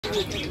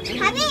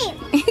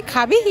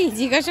খাবি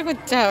জিজ্ঞাসা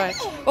করছে আবার,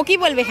 ও কি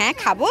বলবে? হ্যাঁ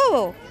খাবো।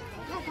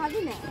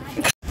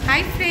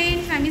 হাই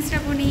ফ্রেন্ডস, আমি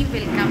Shrabani,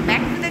 welcome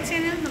back to the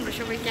channel. তোমরা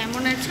সবাই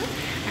কেমন আছো?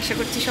 আশা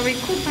করছি সবাই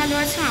খুব ভালো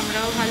আছো,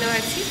 আমরাও ভালো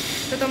আছি।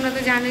 তো তোমরা তো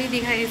জানোই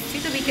দীঘা এসেছি,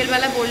 তো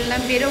বিকেলবেলা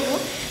বললাম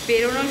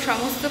বেরোনোর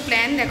সমস্ত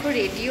প্ল্যান দেখো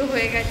রেডিও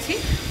হয়ে গেছি।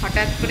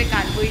 হঠাৎ করে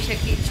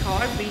কালবৈশাখী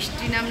ঝড়,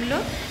 বৃষ্টি নামলো,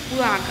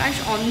 পুরো আকাশ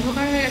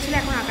অন্ধকার হয়ে গেছিলো।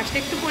 এখন আকাশটা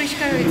একটু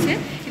পরিষ্কার হয়েছে,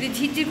 কিন্তু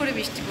ঝিরঝির করে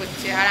বৃষ্টি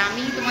পড়ছে। আর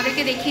আমি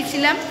তোমাদেরকে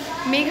দেখিয়েছিলাম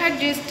মেঘার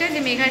ড্রেসটা, যে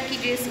মেঘার কি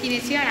ড্রেস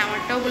কিনেছি, আর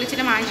আমারটাও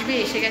বলেছিলাম আসবে,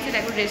 এসে গেছে।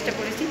 দেখো ড্রেসটা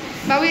পরেছি।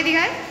 বাবু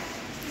এদিকে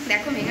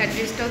দেখো, মেঘার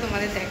ড্রেসটাও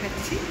তোমাদের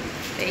দেখাচ্ছি।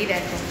 এই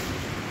দেখো,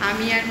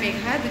 আমি আর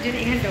মেঘা দুজনে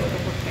এখানটা ওটা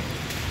করতে,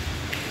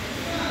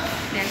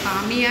 দেখো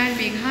আমি আর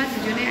মেঘা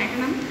দুজনে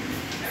একদম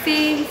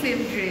সেম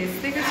ড্রেস,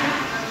 দেখেছো?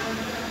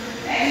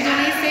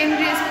 দুজনেই সেম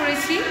ড্রেস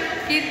পরেছি,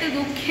 কিন্তু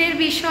দুঃখের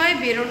বিষয়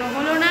বেরোনো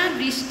হলো না,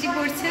 বৃষ্টি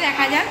পড়ছে।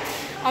 দেখা যাক,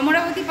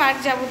 অমরাবতী পার্ক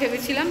যাবো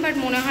ভেবেছিলাম, বাট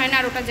মনে হয় না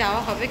আর ওটা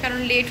যাওয়া হবে, কারণ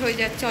লেট হয়ে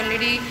যাচ্ছে।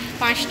 অলরেডি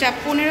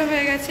 5:15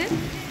 হয়ে গেছে,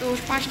 তো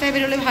 5টায়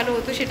বেরোলে ভালো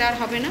হতো, সেটা আর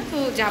হবে না। তো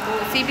যাবো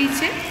সি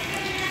বিচে,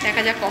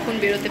 দেখা যাক কখন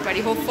বেরোতে পারি,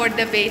 হোপ ফর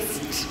দ্য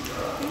বেস্ট।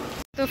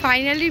 তো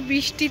ফাইনালি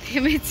বৃষ্টি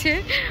থেমেছে,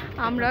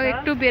 আমরাও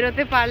একটু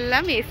বেরোতে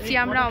পারলাম। এসছি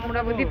আমরা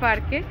অমরাবতী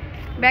পার্কে।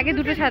 ব্যাগে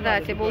দুটো ছাতা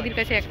আছে, বৌদির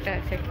কাছে একটা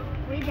আছে।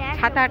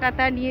 ছাতা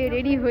টাতা নিয়ে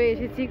রেডি হয়ে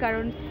এসেছি,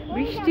 কারণ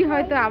বৃষ্টি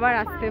হয়তো আবার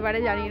আসতে পারে,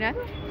 জানি না।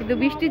 কিন্তু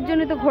বৃষ্টির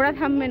জন্য তো ঘোরা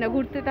থামবে না,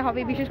 ঘুরতে তো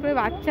হবে, বিশেষ করে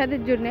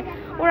বাচ্চাদের জন্য।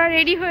 ওরা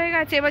রেডি হয়ে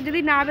গেছে, এবার যদি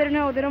না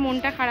বেরোনো ওদেরও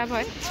মনটা খারাপ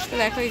হয়। তো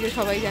দেখো এই যে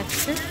সবাই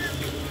যাচ্ছে।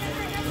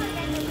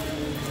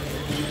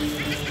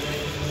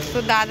 তো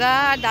দাদা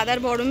আর দাদার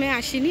বড় মেয়ে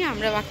আসেনি,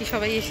 আমরা বাকি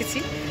সবাই এসেছি।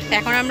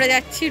 এখন আমরা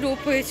যাচ্ছি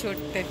রোপওয়ে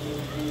চড়তে।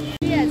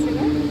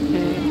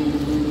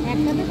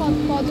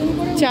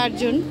 4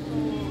 জন,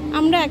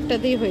 আমরা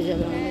একটাতেই হয়ে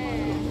যাবে।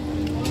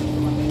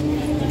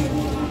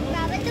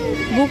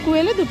 বুক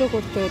এলে দুটো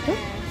করতে হতো।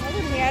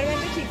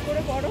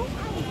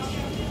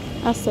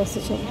 আস্তে আস্তে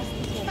চলো।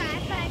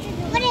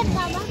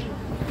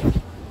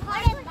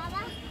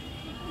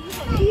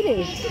 কি রে,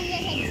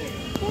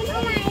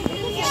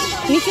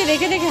 নিচে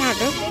দেখে দেখে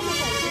হাঁটো।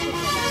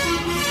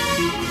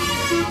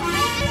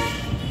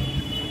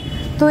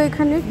 তো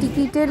এখানে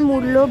টিকিটের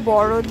মূল্য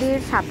বড়দের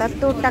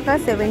 77 টাকা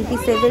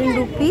 77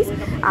 রুপিস,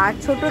 আর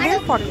ছোটদের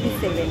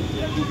 47।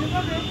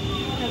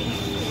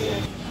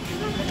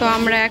 তো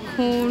আমরা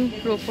এখন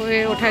রোপওয়ে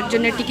ওঠার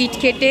জন্য টিকিট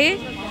কেটে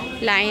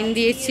লাইন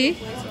দিয়েছি।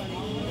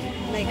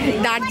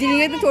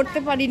 দার্জিলিংয়ে তো চড়তে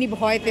পারিনি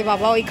ভয়তে,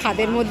 বাবা ওই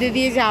খাদের মধ্যে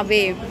দিয়ে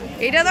যাবে।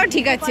 এটা তো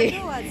ঠিক আছে,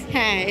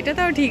 হ্যাঁ এটা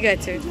তাও ঠিক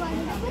আছে।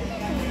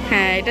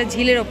 হ্যাঁ, এটা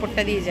ঝিলের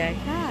ওপরটা দিয়ে যায়।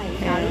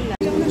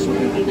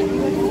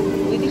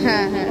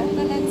 হ্যাঁ হ্যাঁ,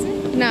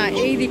 না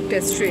এই দিকটা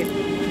স্ট্রেট।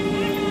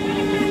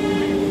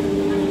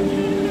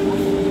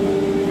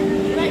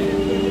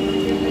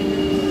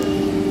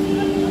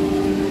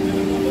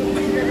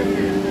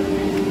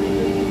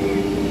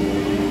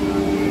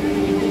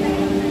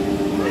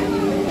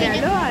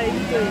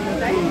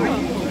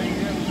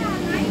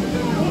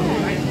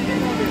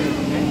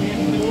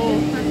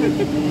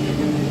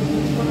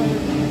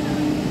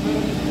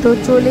 তো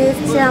চলে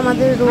এসছে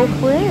আমাদের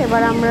রোপওয়ে,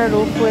 এবার আমরা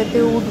রোপওয়েতে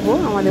উঠবো,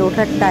 আমাদের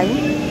ওঠার টাইম।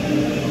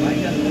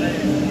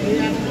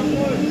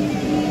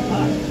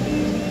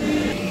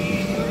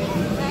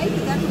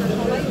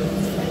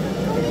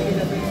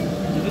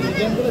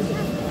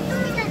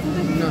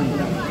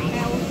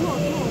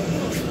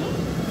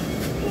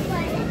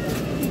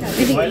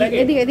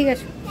 এদিকে এদিকে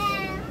আসো।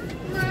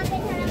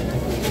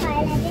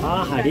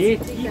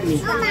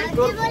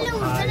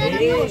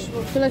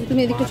 চলে আসো, তুমি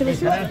এদিকটা চলে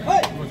আসো।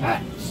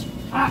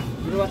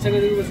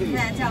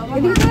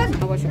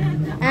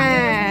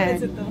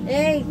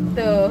 এই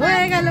তো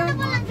হয়ে গেল।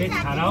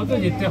 ছাড়াও তো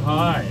যেতে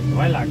হয়,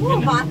 ভয় লাগবে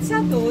না। বাচ্চা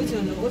তো ওই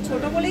জন্য, ও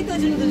ছোট বলেই তো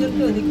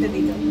দুজনকে ওদিকটা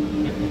দিল।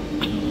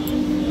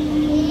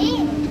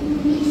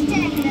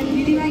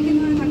 দিদি ভাইকে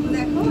ধরে থাকো,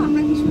 দেখো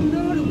আমরা কি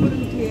সুন্দর উপরে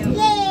উঠে যাবো।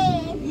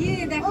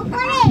 ইয়ে দেখো,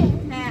 হ্যাঁ,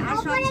 আর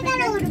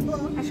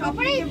সব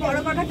থেকে বড়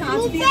কথা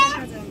কাঁচ দিয়ে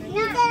দেখা যাবে।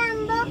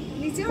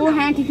 ও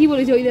হ্যাঁ ঠিকই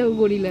বলেছে, ওই দেখো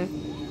গরিলা।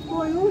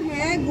 ও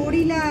হ্যাঁ,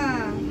 গরিলা,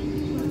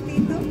 সত্যি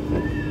তো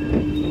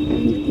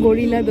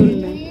গরিলা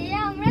দোলনা।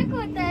 আমরা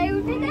কোথায়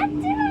উঠে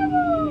যাচ্ছি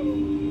বাবু?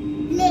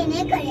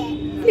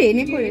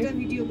 প্লেনে করে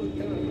ভিডিও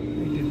করতে হবে।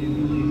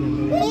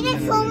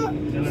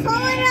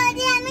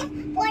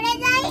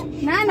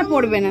 না না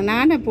পড়বে না, না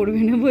না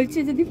পড়বে না, বলছে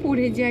যদি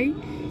পড়ে যাই।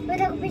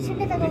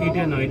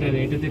 এটা না,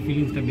 এটাতে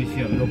ফিলিংসটা বেশি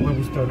হবে, লোকরা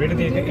বুঝতে হবে। এটা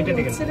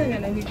দেখে সেটা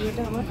জানা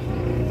ভিডিওটা আমার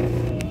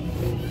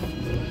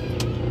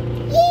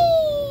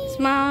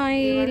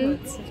স্মাইল।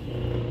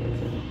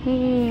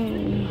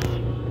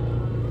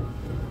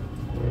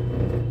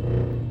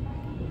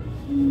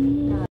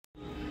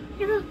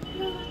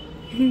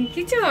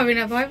 কিছু হবে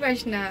না, ভয় পাস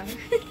না।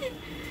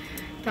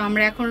 তো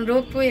আমরা এখন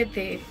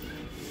রোপওয়েতে,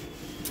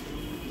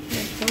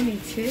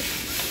 নিচে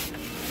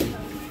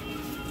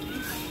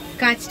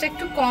কাঁচটা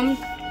একটু কম,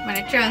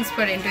 মানে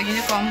ট্রান্সপারেন্ট, ওই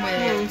জন্য কম হয়ে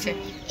যাচ্ছে।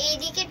 এই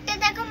দিকেরটা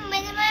দেখো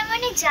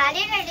মানে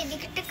জালের, আর এই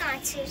দিকেরটা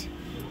কাঁচের।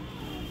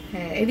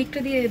 হ্যাঁ, এদিকটা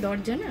দিয়ে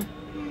দরজা না।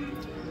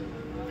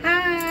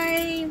 হাই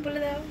বলে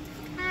দাও।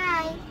 হাই।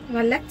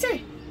 ভালো লাগছে?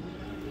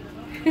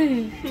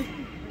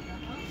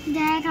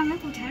 দেখ আমরা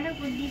কোথায়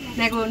উপর দিয়ে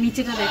দেখো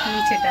নিচেটা, দেখো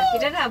নিচেটা,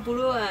 এটা না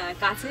পুরো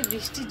কাছে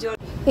বৃষ্টির জল।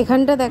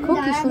 এখানটা দেখো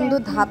কি সুন্দর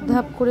ধাপ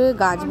ধাপ করে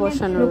গাছ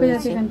বসানো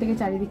রয়েছে। এখান থেকে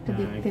চারিদিকটা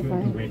দেখতে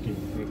পায়।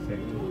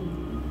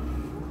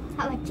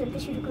 আবার চলতে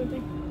শুরু করবে,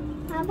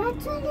 আবার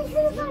চলতে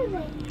শুরু করবে।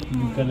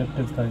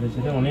 ইউক্যালিপটাস গাছ আছে,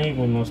 এটা অনেক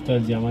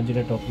নস্টালজিয়া। আমার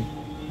যেটা টপিক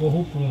বহু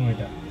পুরনো,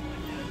 এটা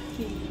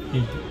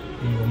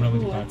এই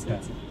অমরাবতী গাছটা।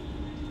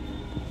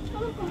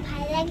 আমার খুব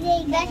ভালো লাগছে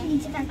এই গাছ।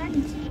 নিচে তাকা,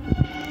 নিচে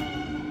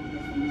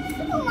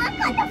তোমার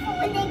কত ফুল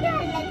দেখতে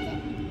ভালো লাগছে।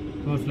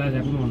 তোর ফ্ল্যাশ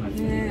এখনো অন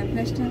আছে? হ্যাঁ,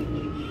 ফ্ল্যাশটা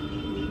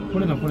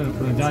করে নাও, করে নাও,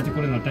 করে নাও, যা আছে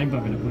করে নাও, টাইম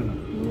পাবে না, করে নাও।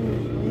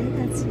 ঠিক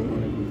আছে।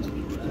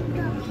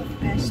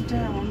 ফ্ল্যাশটা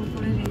অন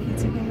করে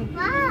রেখেছে কেন?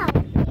 ওয়াও,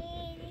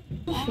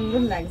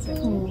 সুন্দর লাগছে।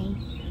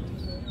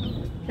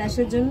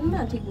 ফ্ল্যাশের জন্য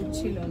না ঠিক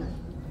উঠছিল না।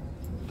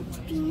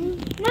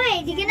 মা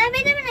এদিকে না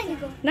বের যাবে নাকি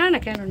গো? না না,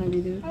 কেন না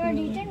দিদি? আবার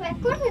রিটার্ন ব্যাক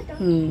করবে তো?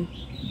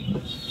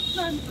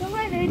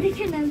 ভগবান,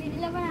 ওইদিকে না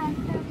বেরলে আবার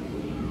আসতে হবে।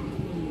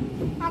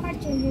 আবার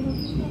চলে যাবো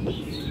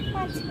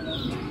 5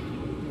 মিনিট।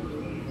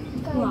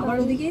 ও আবার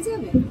ওদিকেই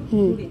যাবে?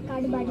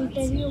 কার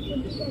বাড়িটারই উপর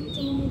দিকে যাচ্ছে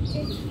মনে হচ্ছে।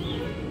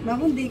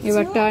 বাবু দেখছো?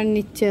 এবার টার্ন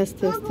নিচ্ছে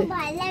আস্তে আমার আস্তে। খুব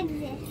ভালো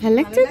লাগছে। ভালো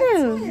লাগছে তো?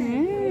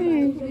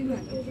 হ্যাঁ, খুবই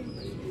ভালো।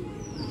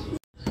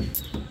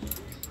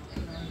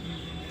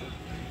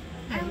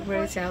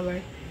 একবারে চা আবার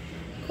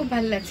খুব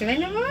ভালো লাগছে, তাই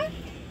না বাবা?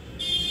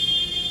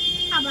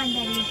 আবার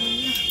দাঁড়িয়ে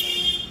পড়লো।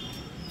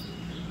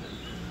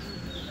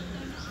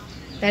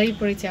 দাঁড়িয়ে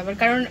পড়েছে আবার,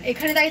 কারণ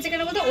এখানে দাঁড়িয়েছে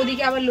কেন বলতো,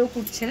 ওদিকে আবার লোক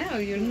উঠছে না,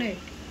 ওই জন্যই।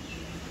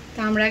 তা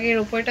আমরা আগে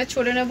ওপরটা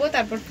চলে নেবো,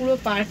 তারপর পুরো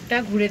পার্কটা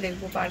ঘুরে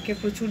দেখবো। পার্কে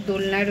প্রচুর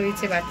দোলনা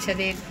রয়েছে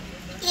বাচ্চাদের,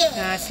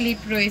 স্লিপ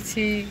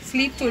রয়েছে।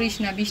 স্লিপ চড়িস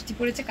না, বৃষ্টি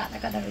পড়েছে, কাদা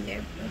কাদা হয়ে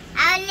যাবে।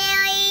 আলে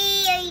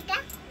ওইটা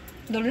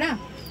দোলনা,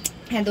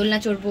 হ্যাঁ দোলনা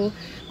চড়বো।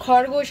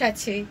 খরগোশ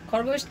আছে,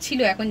 খরগোশ ছিল,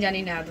 এখন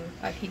জানি না আদৌ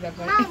আর কি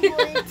ব্যাপার। মা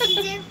বলছি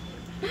যে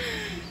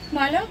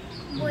বলো।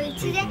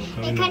 বলছি যে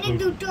এখানে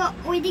দুটো,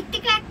 ওই দিক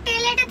থেকে একটা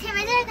এলে এটা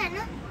থেমে যায় কেন?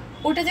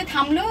 ওটা যে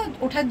থামলো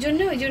ওঠার জন্য,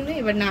 ওই জন্য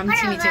এবার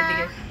নামছি নিচের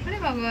দিকে। আরে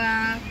বাবা,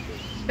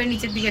 এবার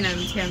নিচের দিকে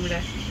নামছি আমরা।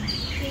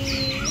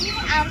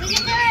 আমি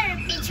কিন্তু আবার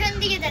পিছন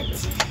দিকে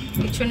যাচ্ছি।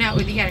 পিছনে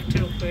ওইদিকে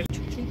আরেকটার উপরে।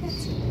 ঠিক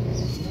আছে।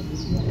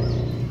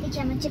 দেখি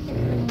আমার চেকটা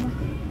করে নেবো।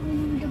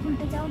 উল্টো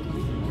উল্টো যাও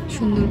তুমি।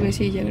 সুন্দর বেশ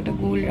এই জায়গাটা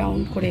গোল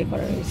রাউন্ড করে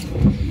করা রয়েছে।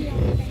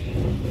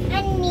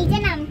 আর নিচে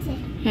নামছে।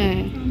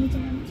 হ্যাঁ, নিচে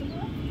নামছে।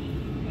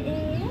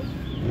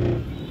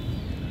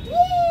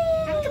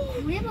 আমি তো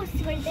ঘুরে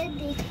বসতে পারি, তাই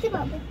দেখতে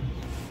পাবো।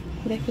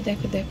 দেখো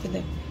দেখো দেখো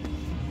দেখো।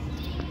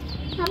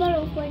 আবার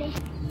উপরে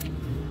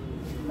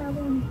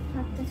বাবু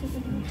হাতটা ছোট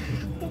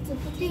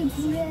তুই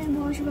ঘুরে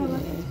বস বাবা।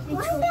 এই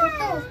ছোট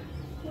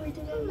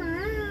তো মা,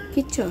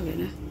 কিচ্ছু হবে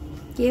না,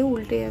 কেউ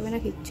উল্টে যাবে না,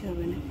 কিচ্ছু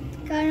হবে না।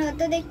 কারণ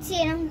অত দেখছি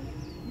এরকম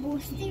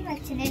বসতেই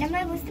পারছে না। এরকম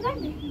ভাবে বসতে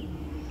পারবে?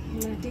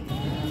 না ঠিক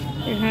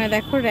এখানে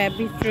দেখো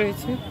র্যাবিট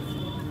রয়েছে।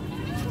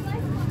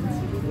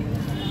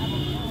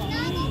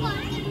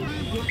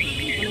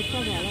 অনেকটা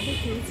বেলাতে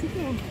খেয়েছি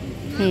তো।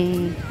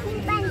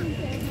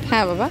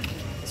 হ্যাঁ বাবা,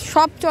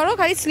 সব চড়ো,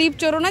 খালি স্লিপ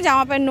চড়ো না,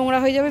 জামা প্যান্ট নোংরা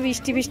হয়ে যাবে,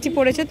 বৃষ্টি বৃষ্টি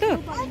পড়েছে তো।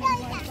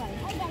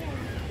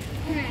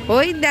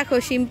 ওই দেখো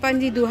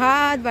শিম্পাঞ্জি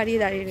দুহাত বাড়িয়ে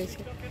দাঁড়িয়ে রয়েছে।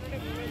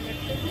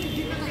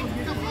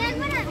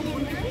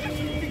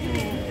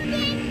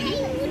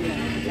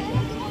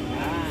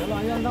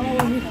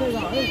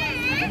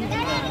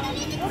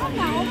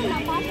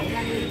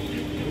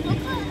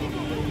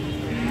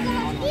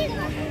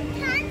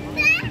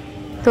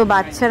 তো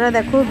বাচ্চারা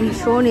দেখো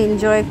ভীষণ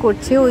এনজয়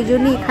করছে, ওই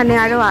জন্য এখানে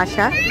আরো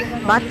আসা।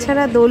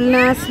 বাচ্চারা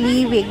দোলনা,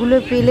 স্লিপ এগুলো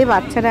পেলে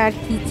বাচ্চারা আর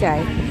কি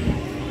চায়।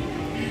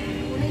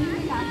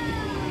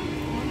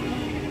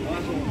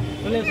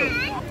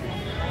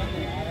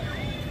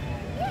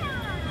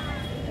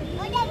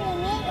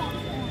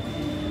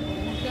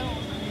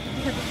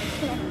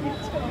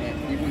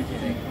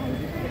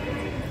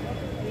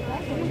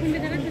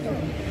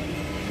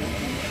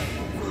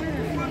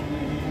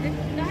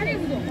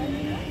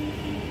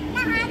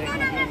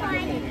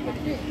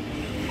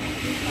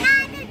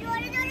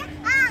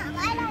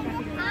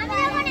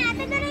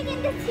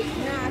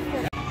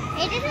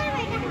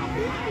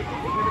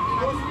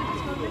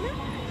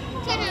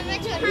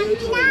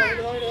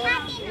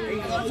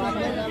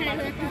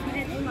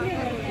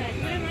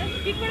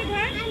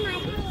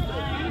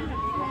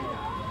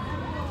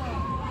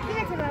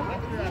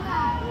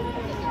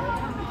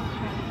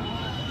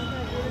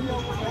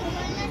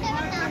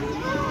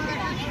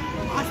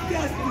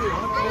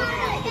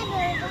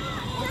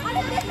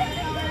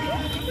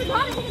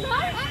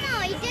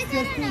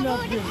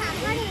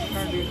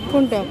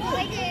 কোনটা?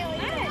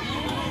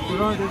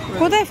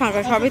 কোথায়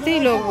ফাঁকা? সবেতেই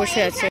লোক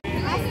বসে আছে।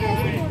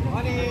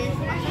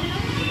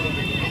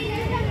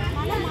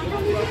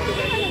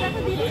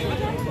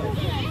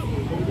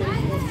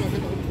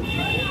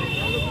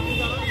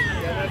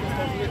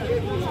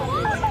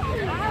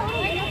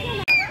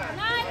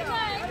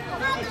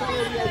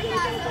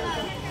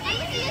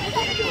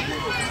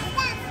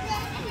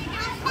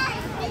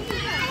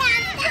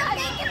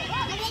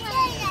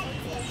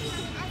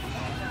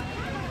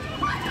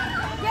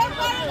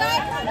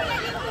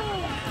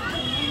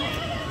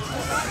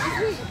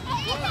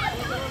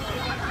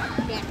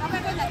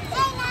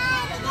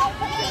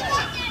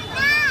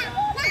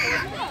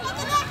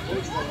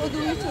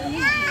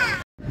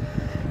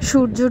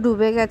 সূর্য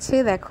ডুবে গেছে,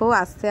 দেখো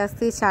আস্তে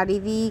আস্তে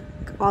চারিদিক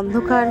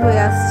অন্ধকার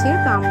হয়ে আসছে।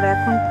 তো আমরা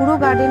এখন পুরো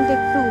গার্ডেনটা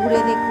একটু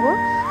ঘুরে দেখব,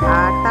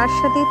 আর তার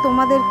সাথে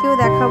তোমাদেরকেও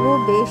দেখাবো।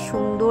 বেশ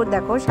সুন্দর,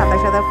 দেখো সাদা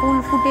সাদা ফুল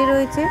ফুটে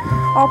রয়েছে,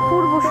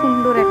 অপূর্ব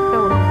সুন্দর একটা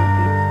অনুভূতি।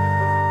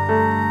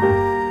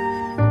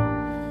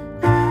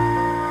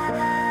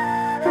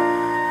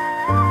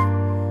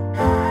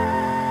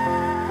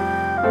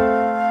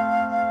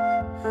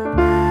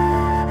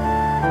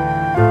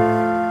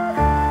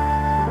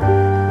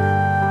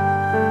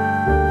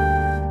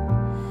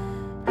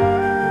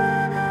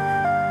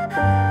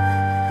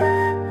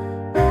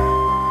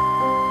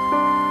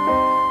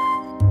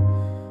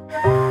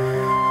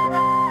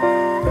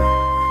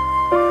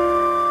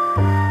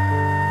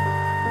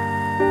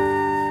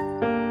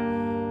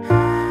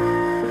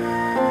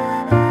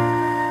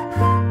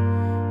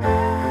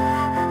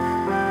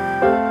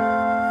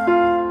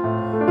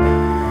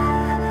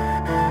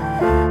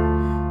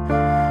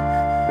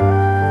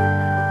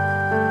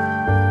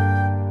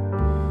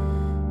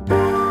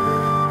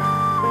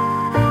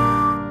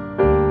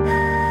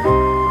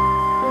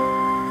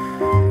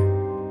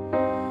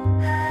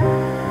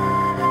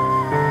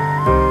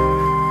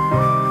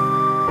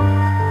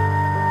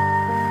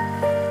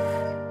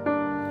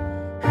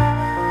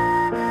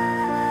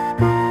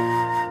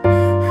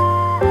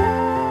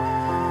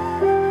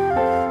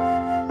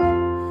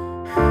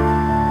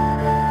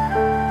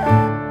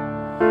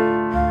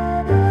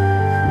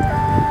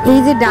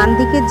 এই যে ডান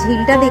দিকে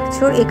ঝিলটা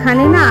দেখছো,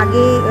 এখানে না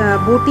আগে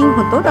বোটিং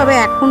হতো, তবে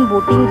এখন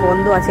বোটিং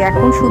বন্ধ আছে।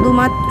 এখন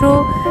শুধুমাত্র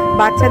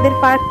বাচ্চাদের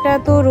পার্কটা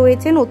তো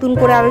রয়েছে, নতুন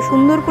করে আরো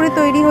সুন্দর করে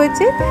তৈরি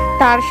হয়েছে,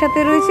 তার সাথে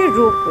রয়েছে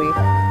রোপওয়ে।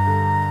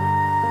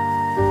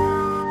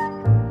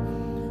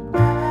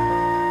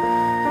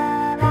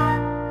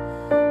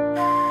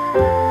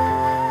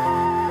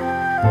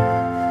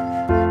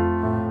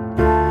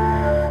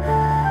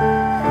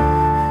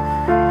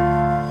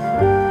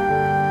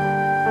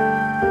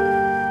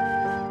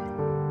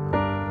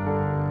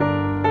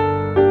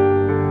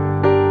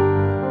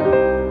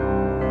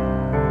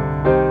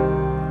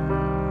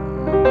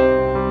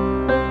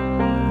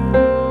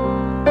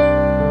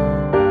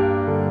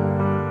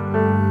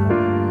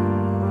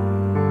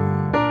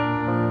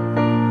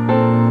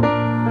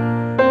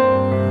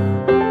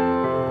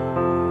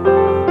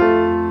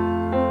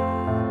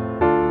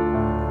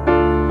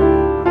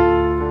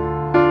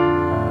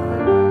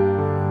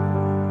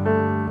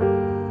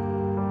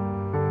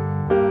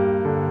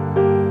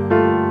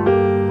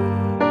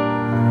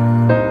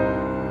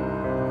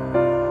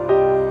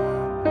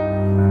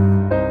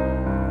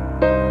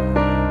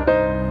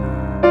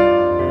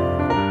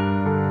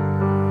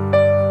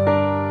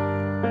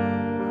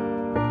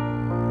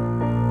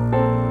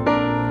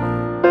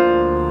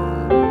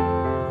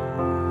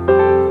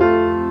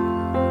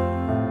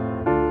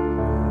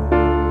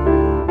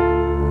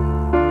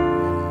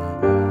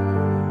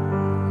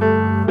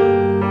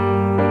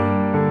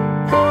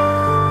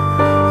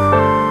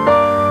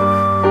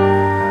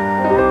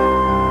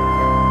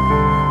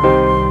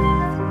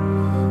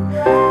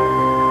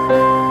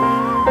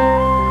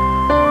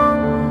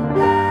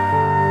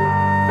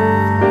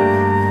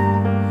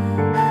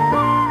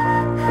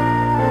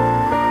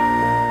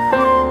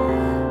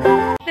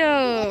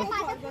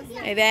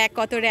 দেখ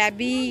কত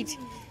র্যাবিট,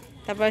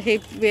 তারপর সেই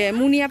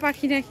মুনিয়া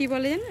পাখি না কি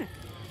বলে জানো,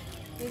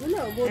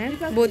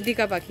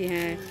 বদ্রিকা পাখি।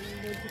 হ্যাঁ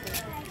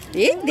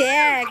এই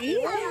দেখ,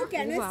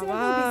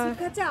 বাবা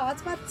আওয়াজ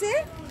পাচ্ছে,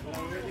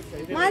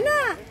 মানা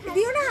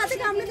দিও না, হাতে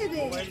কামড়ে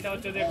দেবে।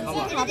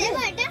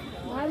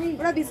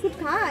 ওরা বিস্কুট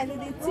খায়,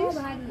 দিচ্ছি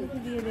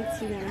দিয়ে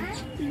দিচ্ছি না,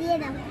 দিয়ে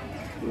দাও।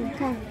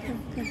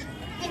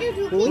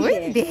 ওই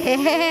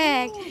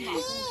দেখ,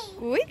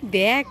 ওই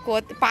দেখ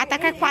কত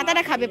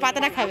পাতাটা খাবে,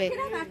 পাতাটা খাবে।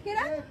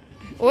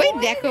 ওই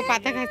দেখো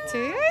পাতা খাচ্ছে,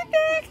 ওই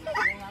দেখ,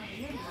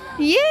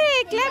 ইয়ে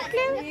ক্ল্যাপ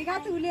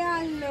ক্ল্যাপ তুলে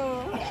আনলো।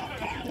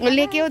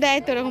 লেকেও দেয়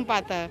তো এরকম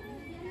পাতা।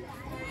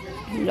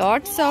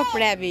 Lots of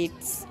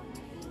rabbits.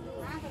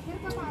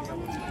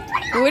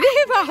 ওরে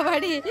বাবা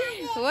রে,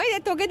 ওই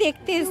তোকে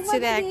দেখতে এসছে,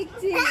 দেখ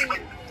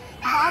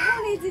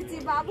বাবুন এসেছে,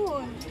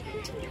 বাবুন।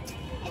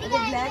 এটা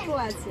ব্ল্যাকও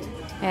আছে।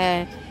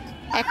 হ্যাঁ,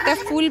 একটা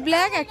ফুল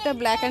ব্ল্যাক, একটা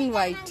ব্ল্যাক এন্ড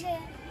হোয়াইট।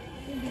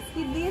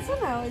 বিস্কিট দিয়েছে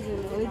না, ওই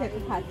জন্য। ওই দেখো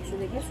খাচ্ছে,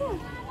 দেখেছো?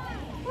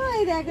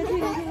 ওই দেখো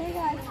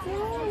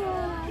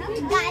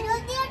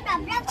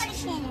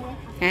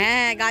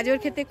হ্যাঁ, গাজর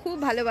খেতে খুব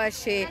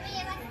ভালোবাসে।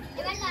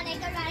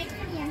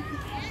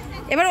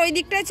 এবার ওই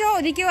দিকটায় চ,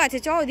 ওদিকেও আছে,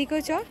 চ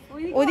ওদিকেও চ,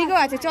 ওদিকেও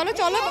আছে, চলো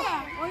চলো।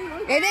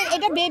 এদের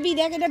এটা বেবি,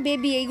 দেখ এটা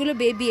বেবি, এইগুলো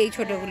বেবি, এই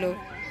ছোটগুলো।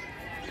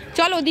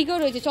 চলো ওদিকেও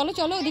রয়েছে, চলো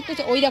চলো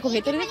ওদিকটা। ওই দেখো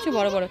ভেতরে দেখছো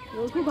বড় বড়।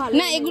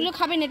 না এগুলো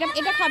খাবে না,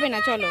 এটা খাবে না,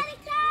 চলো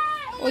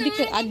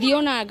ওদিকটা। আর দিও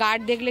না,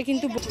 গার্ড দেখলে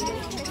কিন্তু।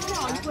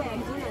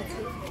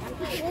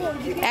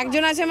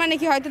 একজন আছে মানে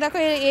কি, হয়তো দেখো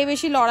এ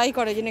বেশি লড়াই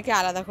করে, যে নাকি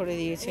আলাদা করে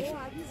দিয়েছে।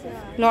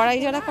 লড়াই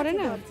যারা করে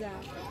না,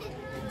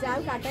 জাল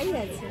কাটাই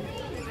আছে,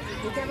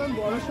 এটা আবার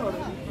বড় সরো।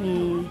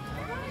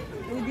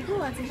 ওইদিকেও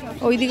আছে, সব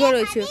ওইদিকেও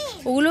রয়েছে,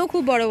 ওগুলোও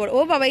খুব বড় বড়। ও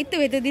বাবা, এই তো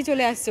ভেতর দিয়ে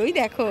চলে আসছে, ওই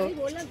দেখো।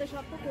 বললাম তো,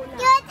 সব তো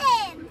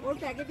ওর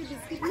প্যাকেটে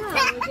বিস্কিট না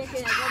ওইটাকে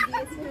একবার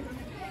দিয়েছে।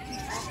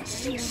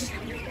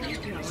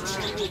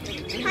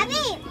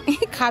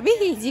 খাবি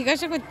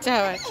জিজ্ঞাসা করছে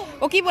আবার,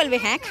 ও কি বলবে?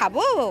 হ্যাঁ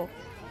খাবো।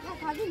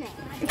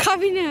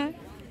 খাবি না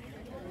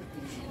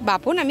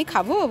বাপন? আমি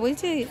খাবো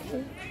বলছে।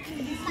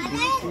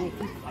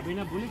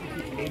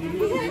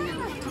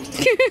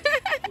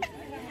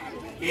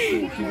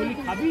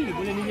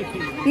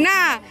 না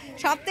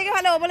সব থেকে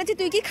ভালো ও বলেছে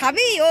তুই কি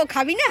খাবি, ও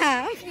খাবি না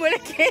বলে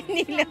খেয়ে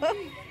নিল।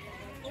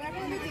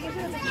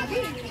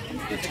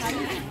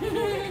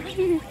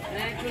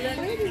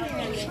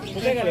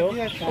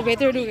 ও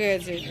ভেতরে ঢুকে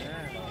গেছে।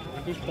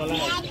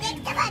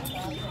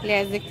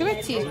 লেজ দেখতে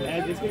পাচ্ছিস?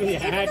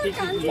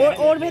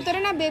 ওর ভেতরে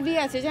না বেবি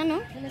আছে জানো?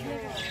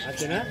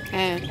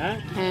 হ্যাঁ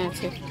হ্যাঁ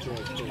আছে।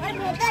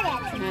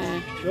 হ্যাঁ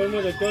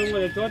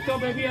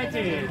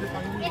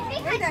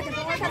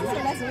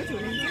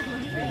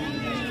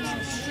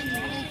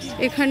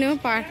এখানেও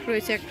পার্ক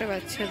রয়েছে একটা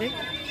বাচ্চাদের।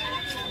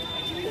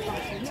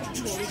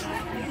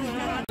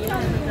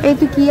 এই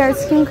তুই কি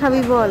আইসক্রিম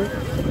খাবি বল?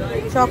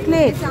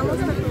 চকলেট,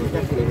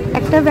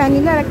 একটা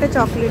ভ্যানিলা আর একটা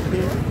চকলেট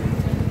দিয়ে।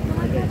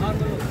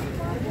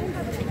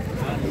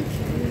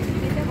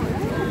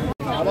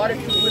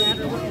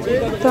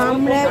 তো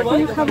আমরা এখন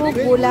খাবো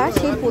গোলা।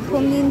 সেই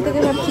প্রথম দিন থেকে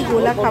ভাবছি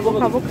গোলা খাবো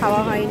খাবো,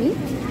 খাওয়া হয়নি।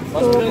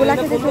 তো গোলা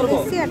খেতে চলে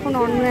এসেছি, এখন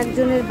অন্য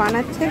একজনের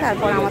বানাচ্ছে,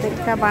 তারপর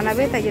আমাদেরটা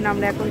বানাবে, তাই জন্য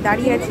আমরা এখন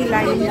দাঁড়িয়ে আছি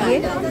লাইন দিয়ে।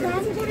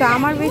 তো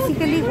আমার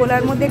বেসিক্যালি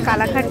গোলার মধ্যে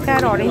কালাখাট্টা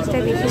আর অরেঞ্জটা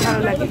বেশি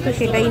ভালো লাগে, তো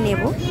সেটাই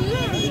নেব।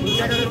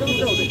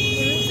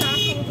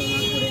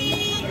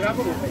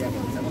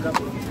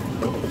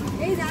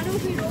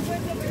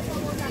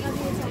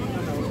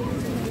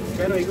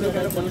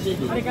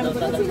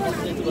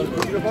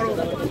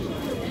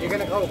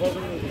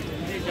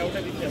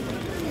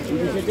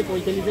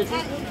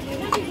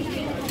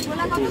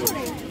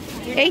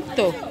 এই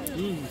তো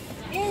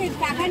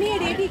টাকা নিয়ে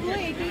রেডি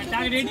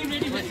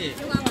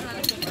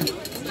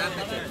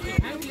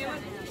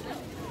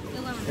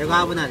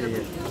आप बना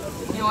दीजिए।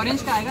 ये ऑरेंज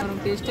का आएगा,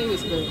 टेस्ट है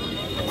इसका।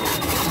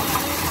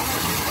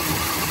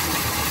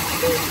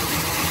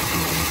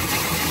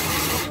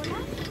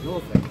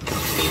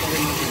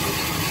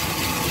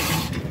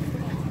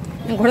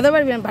 ঘোরাতে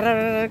পারবি না ভাড়া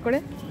করে?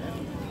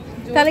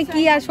 তাহলে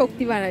কি আর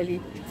শক্তি বানালি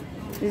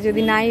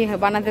যদি নাই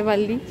বানাতে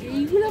পারলি?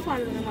 এইগুলো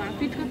পারবে না,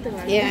 মারপিট করতে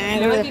পারবে।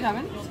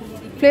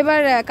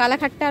 ফ্লেভার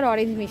কালাখাট্টা আর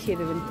অরেঞ্জ মিশিয়ে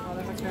দেবেন।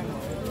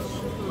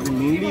 মানে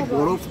মেইনলি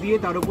বরফ দিয়ে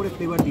তার উপরে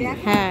ফ্লেভার দিয়ে।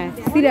 হ্যাঁ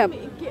সিরাপ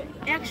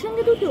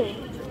একসঙ্গে দুটো।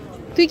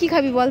 তুই কি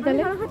খাবি বল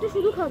তাহলে? কালাখাট্টা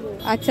শুধু খাবো।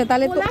 আচ্ছা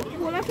তাহলে তো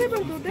গোলা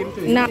ফ্লেভার দুটো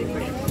না।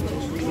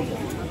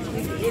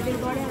 এদের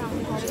ঘরে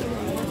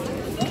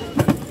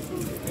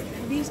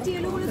বৃষ্টি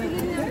এলো বলে তুলে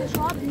নিয়ে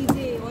সব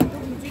ভিজে, অত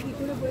ভিজে কি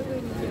করে বয়ে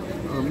বয়ে নিয়ে যাবো?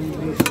 আমি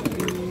বৃষ্টি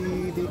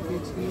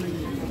দেখেছি।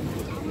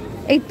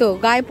 এই তো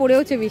গায়ে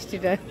পড়েওছে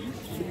বৃষ্টিটা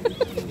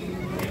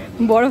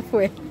বরফ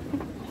হয়ে।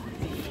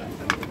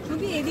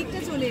 তুমি এদিকটা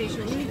চলে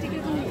এসো, ওই দিকে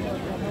তো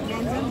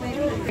গ্যাঞ্জাম দেয়।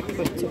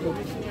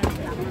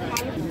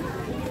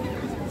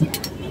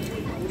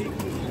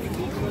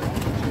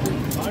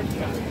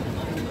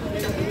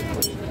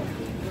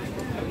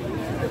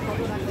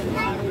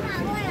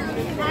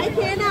 তাই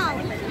খেয়ে নাও।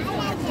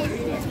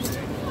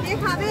 কে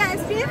খাবে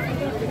আইসক্রিম?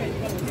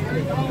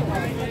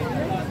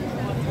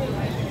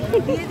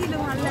 দিয়ে দিল,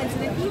 ভালো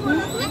লাগছে কি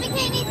বলো? আমি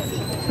খেয়ে নিচ্ছি।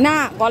 না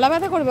গলা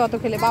ব্যথা করবে অত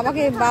খেলে।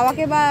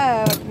 বাবাকে বা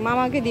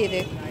মামাকে দিয়ে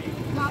দে।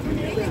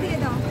 বাবুকে দিয়ে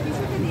দাও,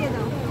 শিশুকে দিয়ে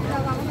দাও,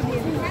 বাবাকে দিয়ে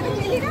দাও। কেন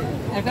খেলি না?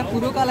 একটা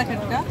পুরো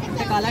কালাখাট্টা,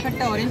 একটা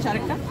কালাখাট্টা অরেঞ্জ,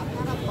 আরেকটা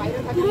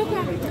পুরো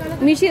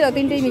মিশিয়ে দাও,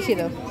 তিনটেই মিশিয়ে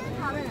দাও।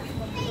 খাবে না।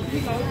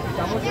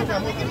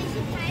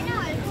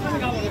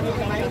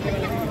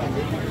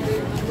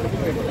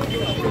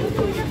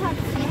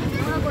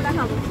 আমরা গোটা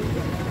খাবো।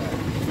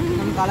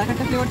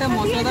 কালাখাট্টা ফ্লেভারটা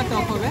মশলাদার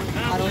টক হবে,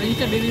 আর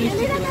অরেঞ্জটা বেবি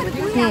মিষ্টি ফ্লেভার।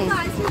 হুম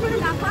আইসক্রিম করে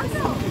রাখা আছে?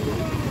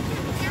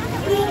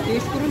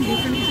 টেস্ট করুন,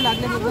 ডিফারেন্ট কিছু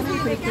লাগলে বলবেন।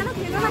 কেন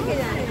খেলো না কে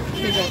জানে?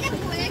 ঠিক আছে।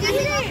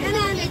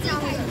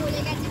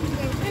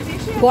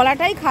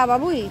 গলাটাই খা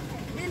বাবুই।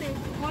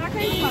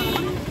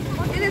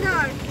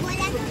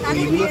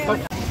 এইগুলো সব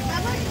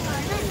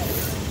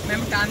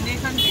ম্যাম টান দিয়ে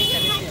খান, টেস্টটা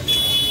বেশি আছে।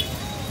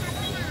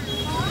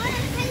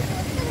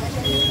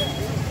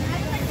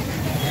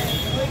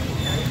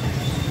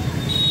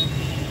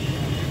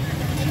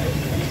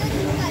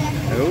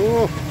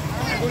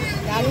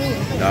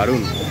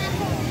 দারুণ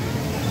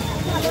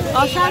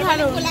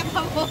অসাধারণ।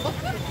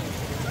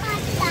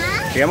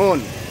 কেমন?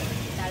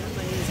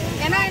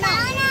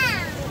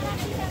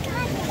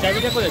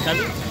 চাবিটা করে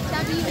চাবি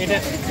এটা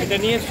এটা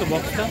নিয়ে এসছো,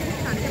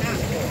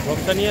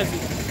 বক্সটা নিয়ে আসি।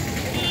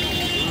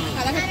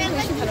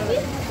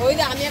 ওই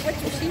যে আমি একবার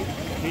চুষি।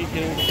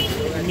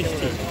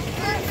 মিষ্টি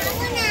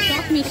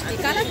সব মিষ্টি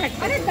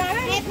কালাখাট্টা।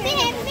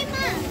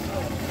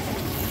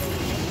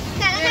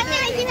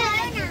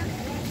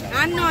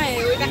 আর নয়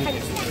ওইটা খাবি।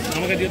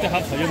 আমাকে দিও তো,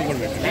 হাফ হজম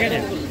করবে, ঠিক আছে?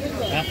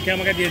 হাফকে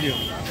আমাকে দিয়ে দিও।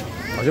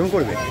 হজম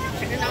করবে?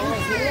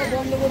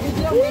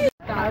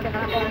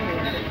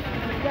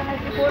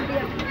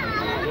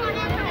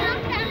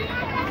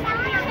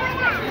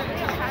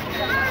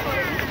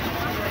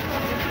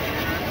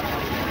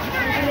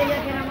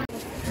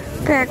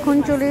 তো এখন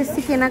চলে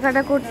এসেছি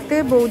কেনাকাটা করতে।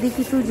 বৌদি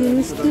কিছু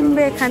জিনিস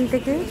কিনবে এখান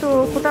থেকে। তো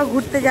কোথাও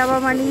ঘুরতে যাওয়া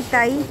মানেই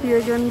তাই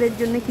প্রিয়জনদের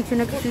জন্য কিছু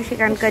না কিছু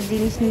সেখানকার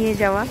জিনিস নিয়ে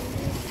যাওয়া।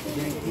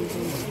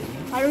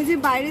 আর ওই যে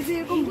বাইরে যে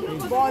এরকম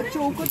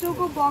চৌকো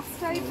চৌকো বক্স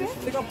টাইপের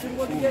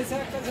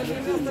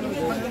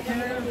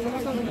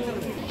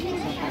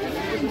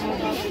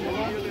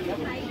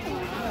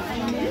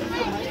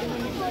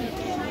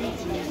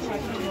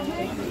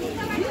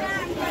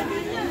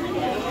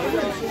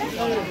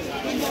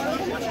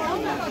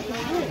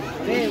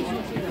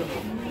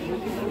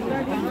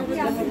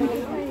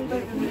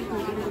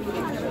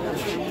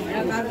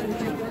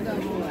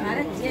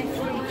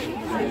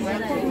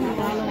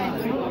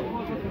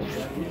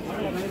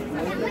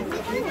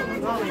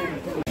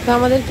তো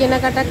আমাদের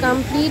কেনাকাটা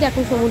কমপ্লিট।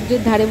 এখন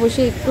সমুদ্রের ধারে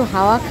বসে একটু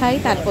হাওয়া খাই,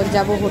 তারপর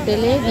যাব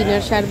হোটেলে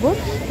ডিনার সারবো।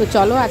 তো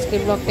চলো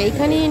আজকের ব্লগটা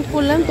এখানেই এন্ড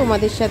করলাম।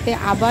 তোমাদের সাথে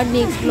আবার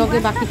নেক্সট ব্লগে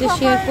বাকিটা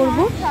শেয়ার করব।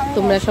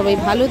 তোমরা সবাই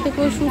ভালো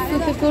থেকো, সুস্থ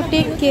থেকো,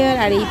 টেক কেয়ার,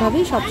 আর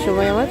এইভাবেই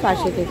সবসময় আমার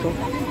পাশে থেকো।